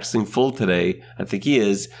and practicing full today. I think he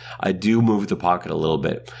is. I do move the pocket a little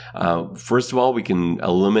bit. First of all, we can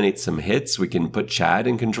eliminate some hits. We can put Chad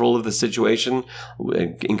in control of the situation,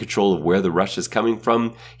 in control of where the rush is coming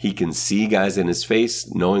from. He can see guys in his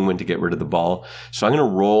face, knowing when to get rid of the ball. So I'm going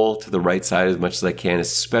to roll to the right side as much as I can,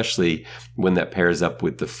 especially when that pairs up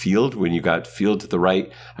with the field. When you got field to the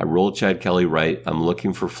right, I roll Chad Kelly right. I'm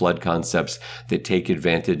looking for flood concepts that take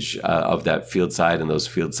advantage of that field side and those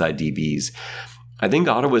field side DBs. I think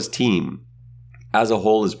Ottawa's team as a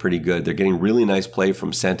whole is pretty good. They're getting really nice play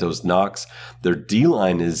from Santos Knox. Their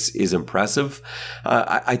D-line is impressive.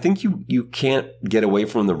 I think you can't get away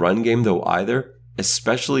from the run game though either,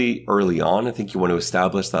 especially early on. I think you want to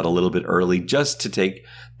establish that a little bit early just to take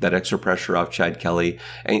that extra pressure off Chad Kelly.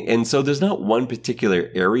 And so there's not one particular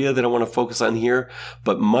area that I want to focus on here,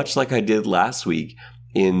 but much like I did last week,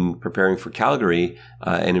 in preparing for Calgary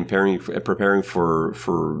and in preparing for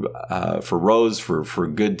Rose for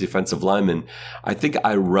good defensive linemen, I think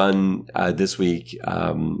I run this week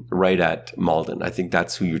right at Malden. I think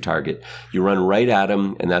that's who you target. You run right at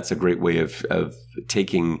him, and that's a great way of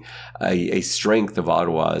taking a strength of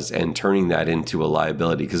Ottawa's and turning that into a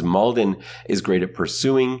liability, because Malden is great at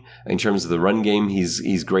pursuing in terms of the run game.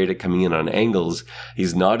 He's great at coming in on angles.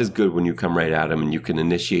 He's not as good when you come right at him and you can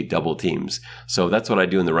initiate double teams. So that's what I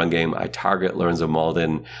do in the run game. I target Lorenzo Malden.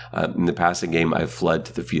 In the passing game, I flood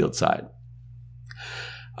to the field side.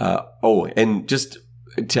 And just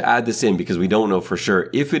to add this in, because we don't know for sure,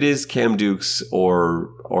 if it is Cam Dukes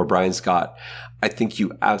or Brian Scott, I think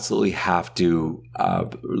you absolutely have to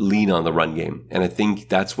lean on the run game. And I think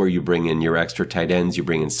that's where you bring in your extra tight ends, you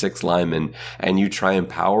bring in 6 linemen, and you try and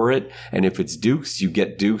power it. And if it's Dukes, you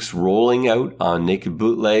get Dukes rolling out on naked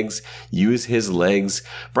bootlegs, use his legs.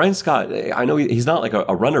 Brian Scott, I know he's not like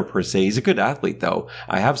a runner per se. He's a good athlete, though.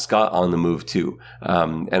 I have Scott on the move, too.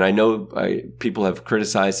 And I know people have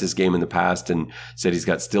criticized his game in the past and said he's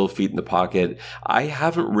got still feet in the pocket. I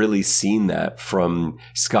haven't really seen that from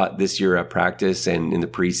Scott this year at practice and in the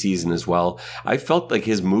preseason as well. I felt like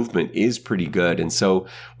his movement is pretty good. And so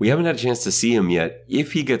we haven't had a chance to see him yet.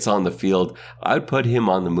 If he gets on the field, I'd put him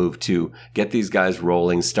on the move too. Get these guys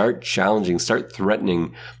rolling, start challenging, start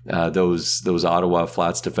threatening those Ottawa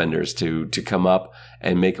Flats defenders to come up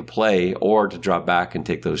and make a play, or to drop back and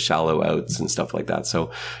take those shallow outs and stuff like that.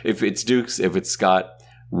 So if it's Dukes, if it's Scott,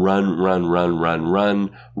 run,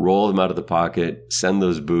 roll them out of the pocket, send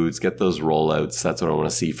those boots, get those rollouts. That's what I want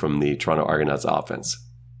to see from the Toronto Argonauts offense.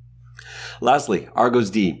 Lastly, Argos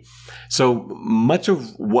D. So much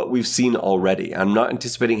of what we've seen already. I'm not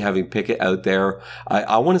anticipating having Pickett out there.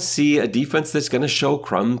 I want to see a defense that's going to show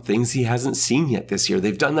Crum things he hasn't seen yet this year.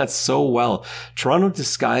 They've done that so well. Toronto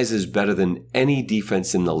disguise is better than any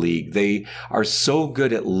defense in the league. They are so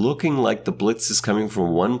good at looking like the blitz is coming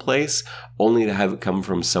from one place, only to have it come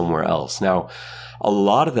from somewhere else. Now, a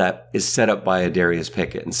lot of that is set up by Adarius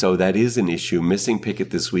Pickett, and so that is an issue. Missing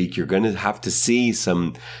Pickett this week, you're going to have to see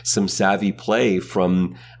some savvy play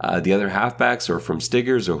from the other halfbacks or from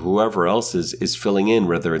Stiggers or whoever else is filling in,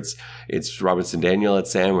 whether it's Robinson Daniel at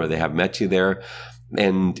Sam or they have Mechie there.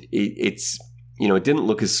 And it didn't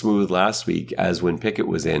look as smooth last week as when Pickett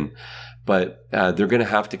was in. But they're going to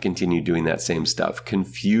have to continue doing that same stuff.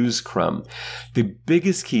 Confuse Crum. The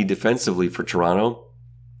biggest key defensively for Toronto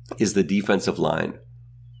is the defensive line.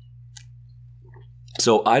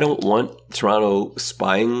 So I don't want Toronto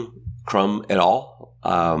spying Crum at all.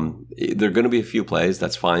 There are going to be a few plays,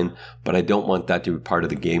 that's fine, but I don't want that to be part of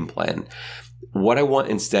the game plan. What I want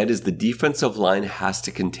instead is the defensive line has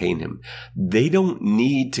to contain him. They don't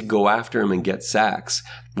need to go after him and get sacks.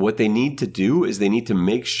 What they need to do is they need to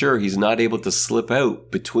make sure he's not able to slip out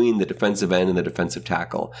between the defensive end and the defensive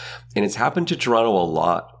tackle. And it's happened to Toronto a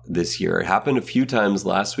lot this year. It happened a few times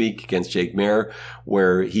last week against Jake Mayer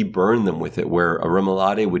where he burned them with it, where a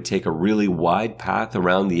Remolade would take a really wide path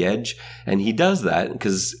around the edge. And he does that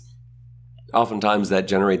because oftentimes that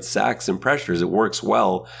generates sacks and pressures. It works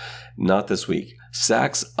well. Not this week.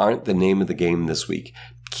 Sacks aren't the name of the game this week.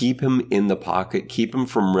 Keep him in the pocket. Keep him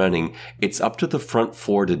from running. It's up to the front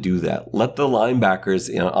four to do that. Let the linebackers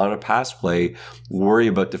on a pass play worry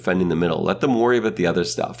about defending the middle. Let them worry about the other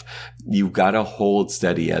stuff. You've got to hold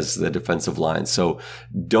steady as the defensive line. So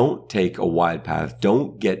don't take a wide path.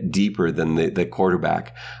 Don't get deeper than the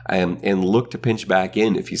quarterback and look to pinch back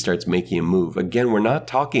in if he starts making a move. Again, we're not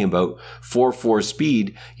talking about 4.4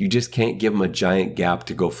 speed. You just can't give him a giant gap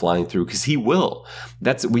to go flying through because he will.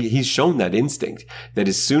 He's shown that instinct that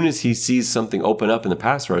as soon as he sees something open up in the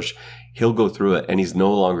pass rush, he'll go through it and he's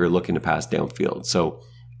no longer looking to pass downfield. So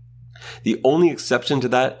the only exception to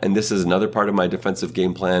that, and this is another part of my defensive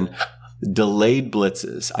game plan, delayed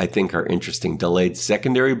blitzes I think are interesting. Delayed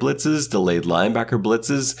secondary blitzes, delayed linebacker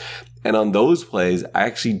blitzes. And on those plays, I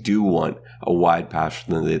actually do want a wide pass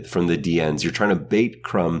from the D ends. You're trying to bait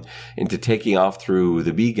Crum into taking off through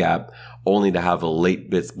the B gap only to have a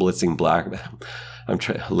late blitzing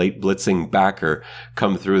backer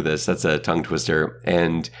come through this. That's a tongue twister,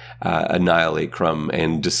 and annihilate Crum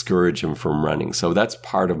and discourage him from running. So that's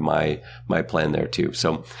part of my plan there too.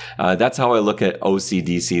 So that's how I look at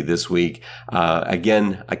OCDC this week.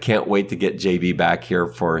 Again, I can't wait to get JB back here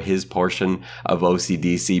for his portion of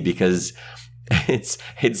OCDC because it's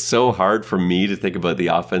so hard for me to think about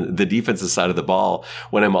the defensive side of the ball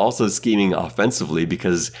when I'm also scheming offensively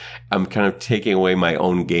because I'm kind of taking away my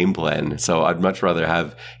own game plan. So I'd much rather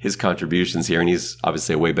have his contributions here, and he's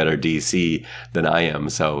obviously a way better DC than I am.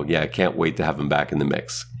 So yeah, I can't wait to have him back in the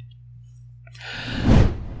mix.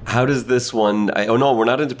 How does this one... oh, no, we're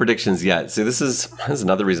not into predictions yet. See, this is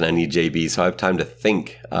another reason I need JB, so I have time to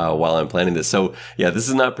think while I'm planning this. So, yeah, this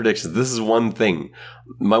is not predictions. This is one thing.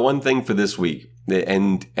 My one thing for this week,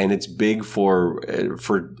 and it's big for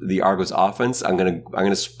the Argos offense. I'm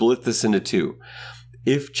gonna split this into two.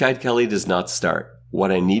 If Chad Kelly does not start,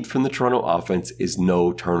 what I need from the Toronto offense is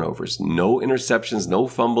no turnovers, no interceptions, no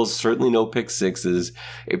fumbles, certainly no pick sixes.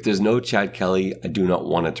 If there's no Chad Kelly, I do not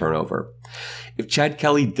want a turnover. If Chad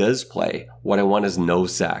Kelly does play, what I want is no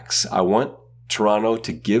sacks. I want Toronto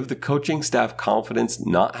to give the coaching staff confidence,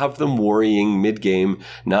 not have them worrying mid-game,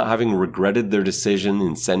 not having regretted their decision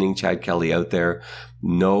in sending Chad Kelly out there.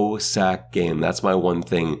 No sack game. That's my one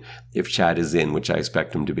thing if Chad is in, which I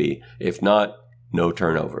expect him to be. If not, no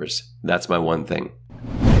turnovers. That's my one thing.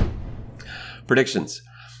 Predictions.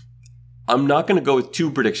 I'm not going to go with two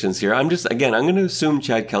predictions here. I'm going to assume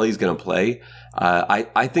Chad Kelly's going to play. I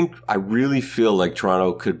really feel like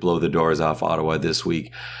Toronto could blow the doors off Ottawa this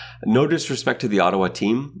week. No disrespect to the Ottawa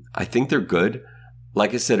team. I think they're good.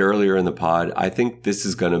 Like I said earlier in the pod, I think this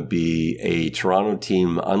is going to be a Toronto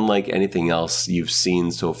team unlike anything else you've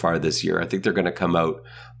seen so far this year. I think they're going to come out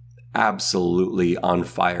absolutely on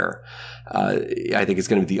fire. I think it's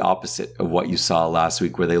going to be the opposite of what you saw last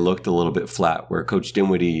week, where they looked a little bit flat, where Coach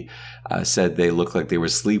Dinwiddie said they looked like they were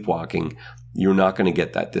sleepwalking. You're not going to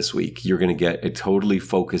get that this week. You're going to get a totally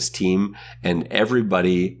focused team, and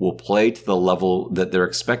everybody will play to the level that they're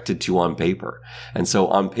expected to on paper. And so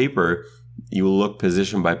on paper, you will look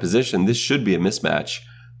position by position. This should be a mismatch.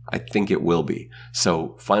 I think it will be.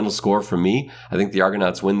 So final score for me, I think the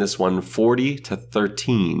Argonauts win this one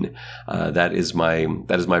 40-13. That is my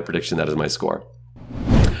prediction. That is my score.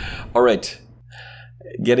 All right.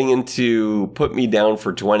 Getting into put me down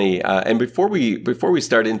for 20. And before we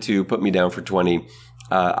start into put me down for 20,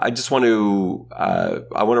 I just want to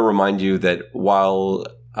remind you that while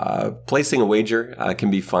placing a wager can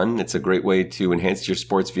be fun, it's a great way to enhance your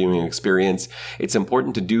sports viewing experience. It's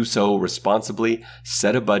important to do so responsibly.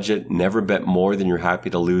 Set a budget. Never bet more than you're happy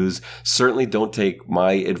to lose. Certainly don't take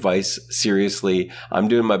my advice seriously. I'm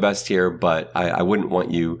doing my best here, but I wouldn't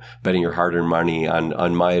want you betting your hard-earned money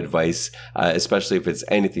on my advice, especially if it's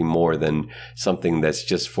anything more than something that's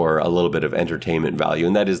just for a little bit of entertainment value.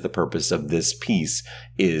 And that is the purpose of this piece,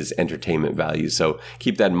 is entertainment value. So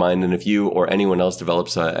keep that in mind. And if you or anyone else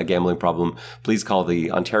develops a gambling problem, please call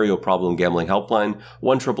the Ontario Problem Gambling Helpline,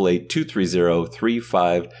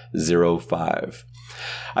 1-888-230-3505.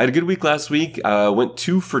 I had a good week last week. Went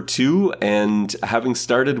 2 for 2, and having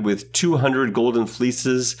started with 200 golden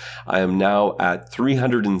fleeces, I am now at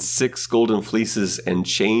 306 golden fleeces and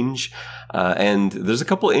change. And there's a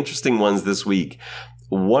couple interesting ones this week.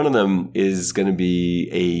 One of them is going to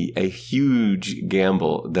be a huge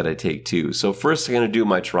gamble that I take too. So first I'm going to do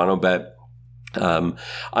my Toronto bet. I'm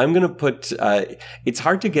going to put, it's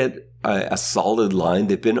hard to get a solid line.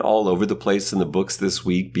 They've been all over the place in the books this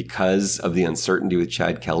week because of the uncertainty with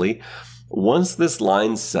Chad Kelly. Once this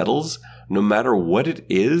line settles, no matter what it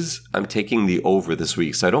is, I'm taking the over this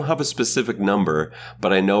week. So I don't have a specific number,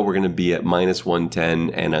 but I know we're going to be at -110,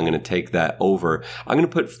 and I'm going to take that over. I'm going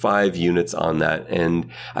to put 5 units on that. And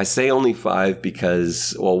I say only 5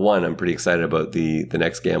 because, well, 1, I'm pretty excited about the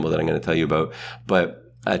next gamble that I'm going to tell you about. But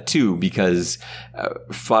 2, because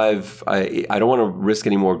 5, I don't want to risk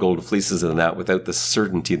any more gold fleeces than that without the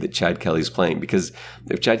certainty that Chad Kelly's playing. Because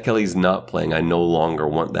if Chad Kelly's not playing, I no longer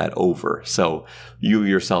want that over. So you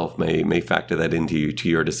yourself may factor that into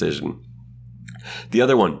your decision. The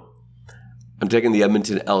other one, I'm taking the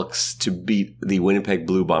Edmonton Elks to beat the Winnipeg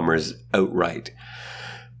Blue Bombers outright.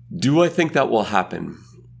 Do I think that will happen?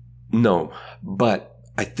 No, but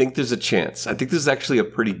I think there's a chance. I think there's actually a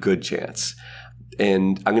pretty good chance.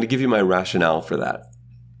 And I'm going to give you my rationale for that.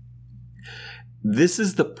 This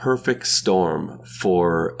is the perfect storm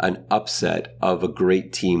for an upset of a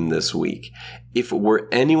great team this week. If it were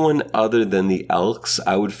anyone other than the Elks,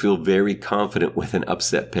 I would feel very confident with an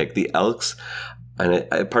upset pick. The Elks, and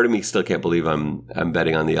part of me still can't believe I'm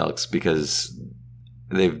betting on the Elks because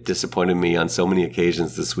they've disappointed me on so many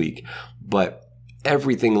occasions this week. But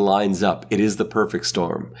everything lines up. It is the perfect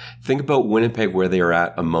storm. Think about Winnipeg, where they are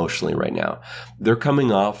at emotionally right now. They're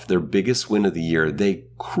coming off their biggest win of the year. They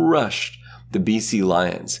crushed the BC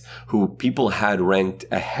Lions, who people had ranked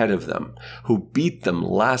ahead of them, who beat them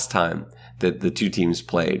last time that the two teams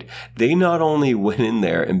played. They not only went in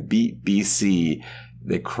there and beat BC,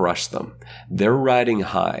 they crushed them. They're riding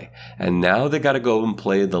high. And now they got to go and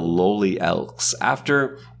play the lowly Elks.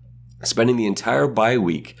 After spending the entire bye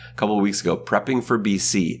week a couple of weeks ago prepping for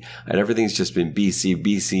BC, and everything's just been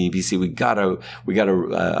BC. We gotta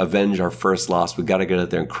avenge our first loss. We gotta get out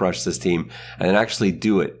there and crush this team, and actually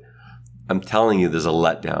do it I'm telling you, there's a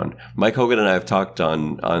letdown. Mike Hogan and I have talked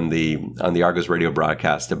on the Argos radio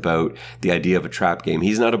broadcast about the idea of a trap game.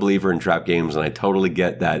 He's not a believer in trap games, and I totally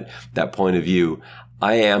get that point of view.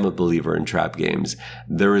 I am a believer in trap games.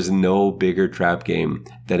 There is no bigger trap game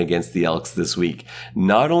than against the Elks this week.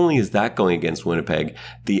 Not only is that going against Winnipeg,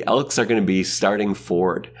 the Elks are going to be starting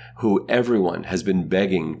Ford, who everyone has been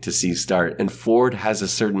begging to see start. And Ford has a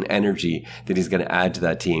certain energy that he's going to add to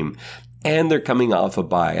that team. And they're coming off a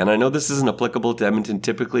bye. And I know this isn't applicable to Edmonton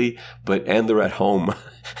typically, and they're at home.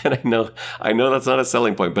 And I know that's not a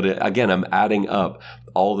selling point, but again, I'm adding up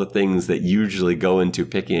all the things that usually go into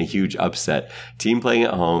picking a huge upset. Team playing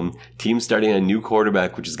at home, team starting a new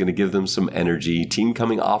quarterback, which is going to give them some energy, team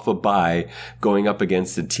coming off a bye, going up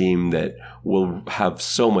against a team that will have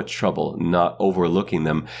so much trouble not overlooking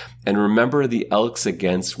them. And remember the Elks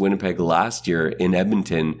against Winnipeg last year in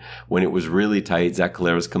Edmonton when it was really tight. Zach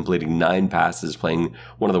Calera was completing 9 passes, playing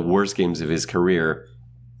one of the worst games of his career.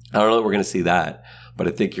 I don't know if we're going to see that, but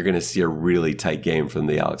I think you're going to see a really tight game from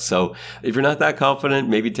the Elks. So if you're not that confident,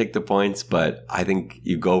 maybe take the points, but I think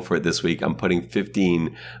you go for it this week. I'm putting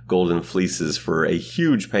 15 golden fleeces for a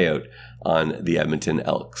huge payout on the Edmonton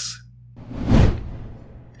Elks.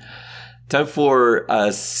 Time for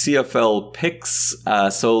CFL picks.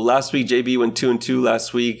 So last week, JB went 2-2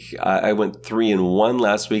 last week. I went 3-1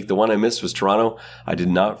 last week. The one I missed was Toronto. I did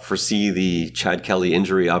not foresee the Chad Kelly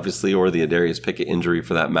injury, obviously, or the Adarius Pickett injury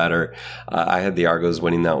for that matter. I had the Argos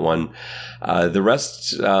winning that one. The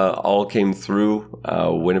rest all came through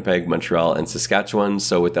Winnipeg, Montreal, and Saskatchewan.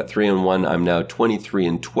 So with that 3-1, I'm now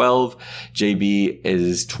 23-12. JB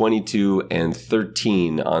is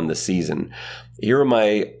 22-13 on the season. Here are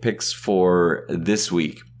my picks for this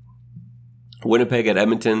week. Winnipeg at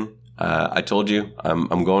Edmonton. I told you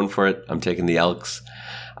I'm going for it. I'm taking the Elks.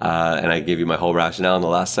 And I gave you my whole rationale in the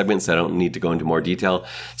last segment, so I don't need to go into more detail.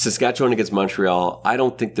 Saskatchewan against Montreal. I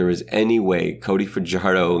don't think there is any way Cody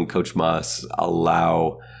Fajardo and Coach Moss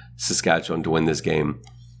allow Saskatchewan to win this game.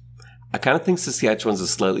 I kind of think Saskatchewan's a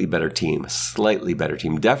slightly better team. Definitely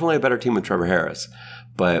a better team with Trevor Harris.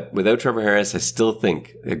 But without Trevor Harris, I still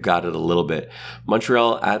think they've got it a little bit.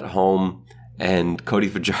 Montreal at home and Cody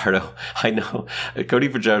Fajardo. I know Cody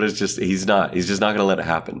Fajardo is he's just not going to let it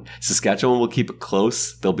happen. Saskatchewan will keep it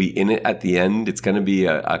close. They'll be in it at the end. It's going to be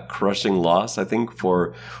a crushing loss, I think,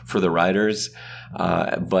 for the Riders.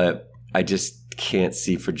 But I just can't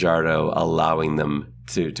see Fajardo allowing them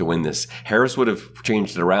to win this. Harris would have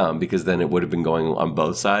changed it around because then it would have been going on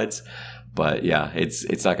both sides. But yeah, it's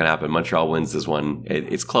not going to happen. Montreal wins this one.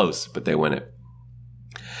 It's close, but they win it.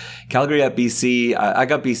 Calgary at BC. I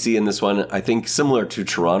got BC in this one. I think similar to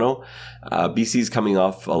Toronto. BC's coming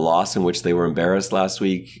off a loss in which they were embarrassed last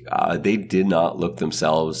week. They did not look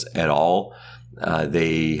themselves at all.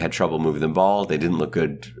 They had trouble moving the ball. They didn't look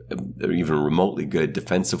good, or even remotely good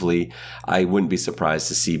defensively. I wouldn't be surprised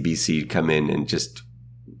to see BC come in and just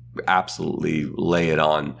absolutely lay it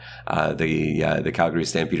on the Calgary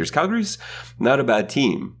Stampeders. Calgary's not a bad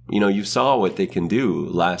team. You saw what they can do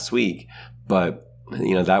last week, but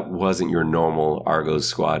that wasn't your normal Argos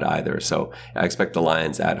squad either. So I expect the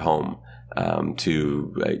Lions at home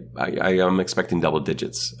I am expecting double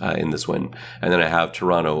digits in this win. And then I have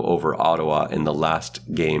Toronto over Ottawa in the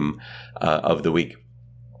last game of the week.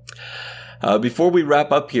 Before we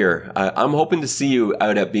wrap up here, I'm hoping to see you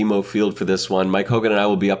out at BMO Field for this one. Mike Hogan and I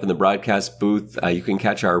will be up in the broadcast booth. You can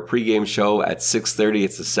catch our pregame show at 6:30.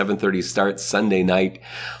 It's a 7:30 start Sunday night.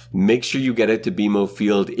 Make sure you get it to BMO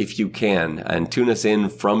Field if you can and tune us in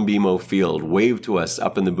from BMO Field. Wave to us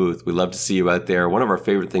up in the booth. We'd love to see you out there. One of our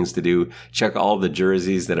favorite things to do, check all the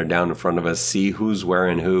jerseys that are down in front of us, see who's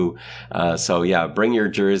wearing who. So yeah, bring your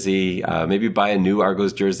jersey. Maybe buy a new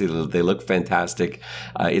Argos jersey. They look fantastic.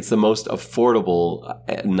 It's the most affordable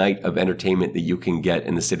night of entertainment that you can get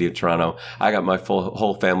in the city of Toronto. I got my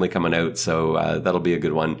whole family coming out, so that'll be a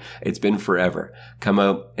good one. It's been forever. Come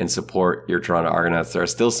out and support your Toronto Argonauts. There are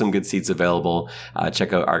still some good seats available.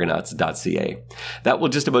 Check out argonauts.ca. That will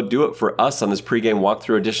just about do it for us on this pregame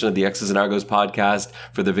walkthrough edition of the X's and Argos podcast.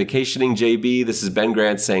 For the vacationing JB, this is Ben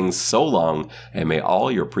Grant saying so long, and may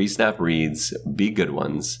all your pre-snap reads be good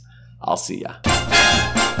ones. I'll see ya.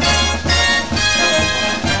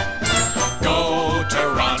 Go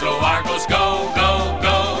Toronto Argos, go, go,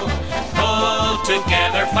 go. Pull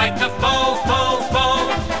together, fight the fight.